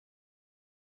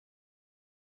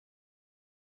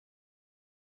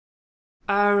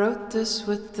I wrote this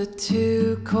with the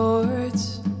 2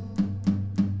 chords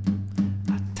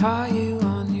I taught you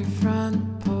on your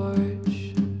front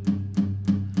porch.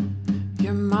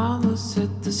 Your mom was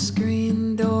at the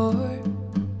screen door,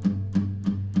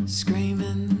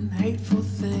 screaming hateful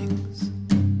things.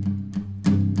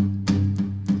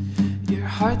 Your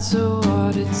heart's a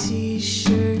wadded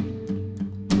t-shirt.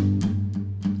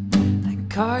 That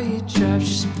car you drive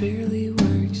just barely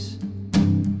works.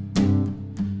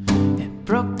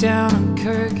 Broke down on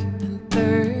Kirk and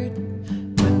Third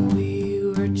when we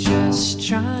were just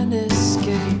trying to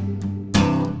escape.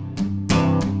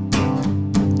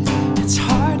 It's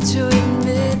hard to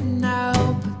admit now,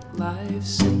 but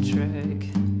life's a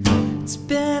drag. It's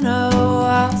been a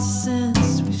while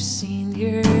since we've seen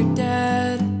your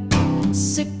dad.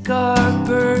 Cigar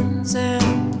burns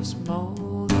and those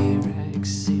moldy rags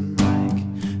seem like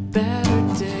better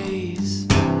days.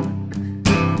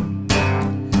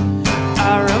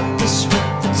 I wrote this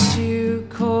with the 2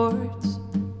 chords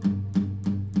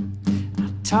I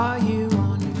taught you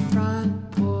on your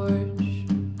front porch.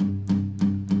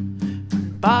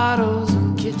 When bottles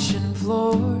and kitchen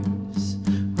floors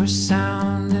were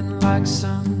sounding like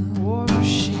some war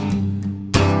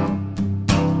machine.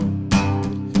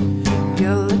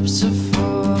 Your lips are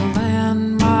full of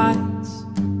landmines.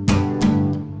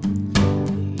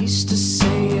 You used to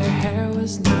say your hair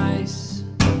was nice,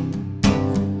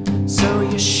 so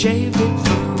you shaved it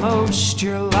for most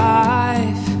your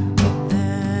life. But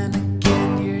then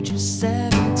again, you're just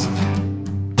 17.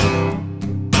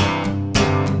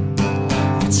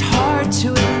 It's hard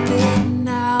to admit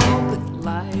now, but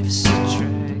life's a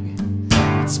drag.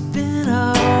 It's been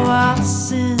a while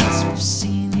since we've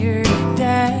seen your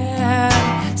dad.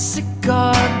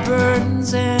 Cigar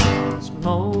burns and those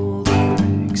moldy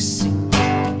rags seem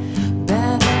like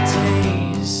better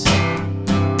days.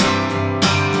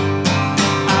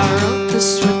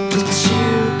 With the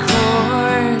 2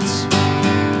 chords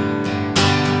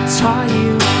taught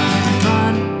you on the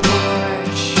front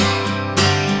porch,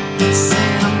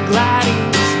 saying I'm glad he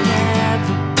was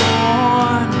never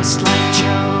born. It's like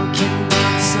joking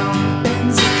on some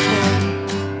benzocaine.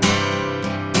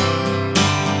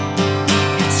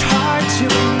 It's hard to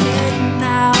admit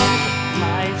now, but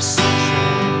life's a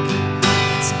drag.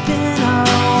 It's been a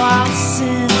while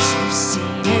since we've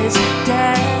seen his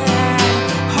dad.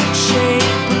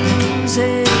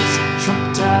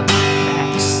 Trumped up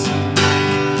facts,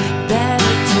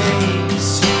 better days.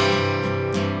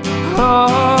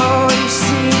 Oh, you've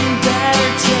seen better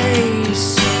days.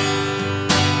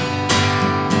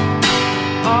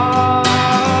 Oh,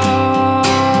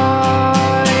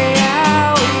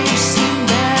 yeah, we've seen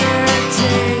better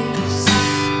days.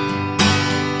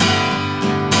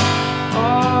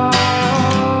 Oh,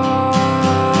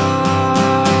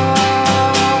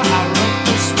 I wrote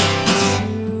this with the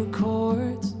 2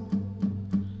 chords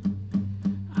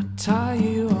taught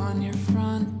you on your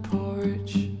front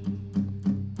porch.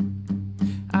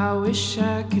 I wish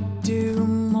I could do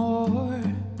more,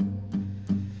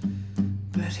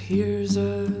 but here's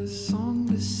a song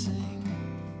to sing.